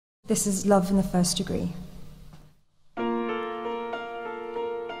This is Love in the First Degree.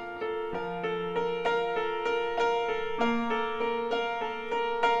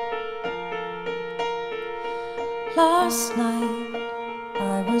 Last night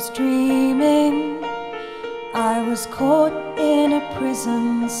I was dreaming I was caught in a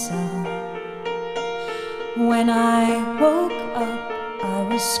prison cell. When I woke up I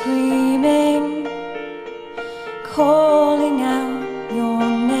was screaming, calling out your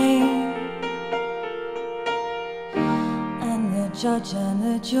name. And the judge and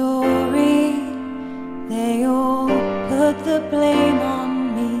the jury, they all put the blame on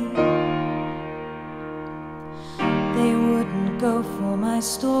me. They wouldn't go for my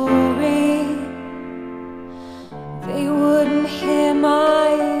story, they wouldn't hear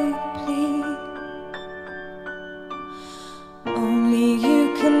my plea. Only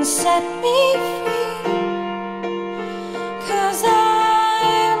you can set me free, 'cause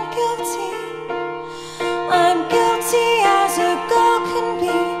I'm guilty. I'm guilty as a girl can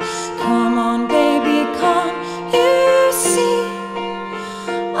be. Come on baby, can't you see?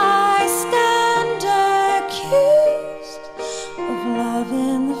 I stand accused of love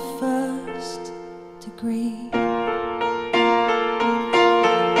in the first degree.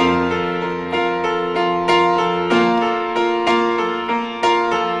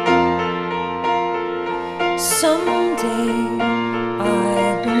 Someday I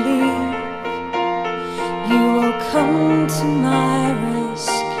believe you will come to my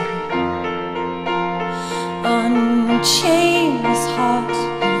rescue. Unchain this heart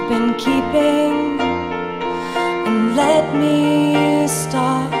you've been keeping, and let me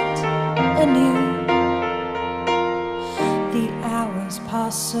start anew. The hours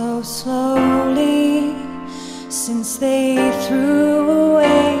pass so slowly since they threw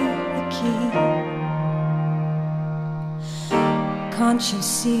away the key. Can't you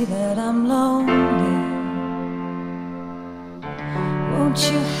see that I'm lonely? Won't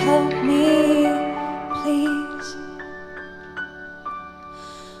you help me, please?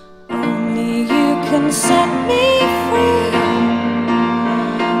 Only you can set me free.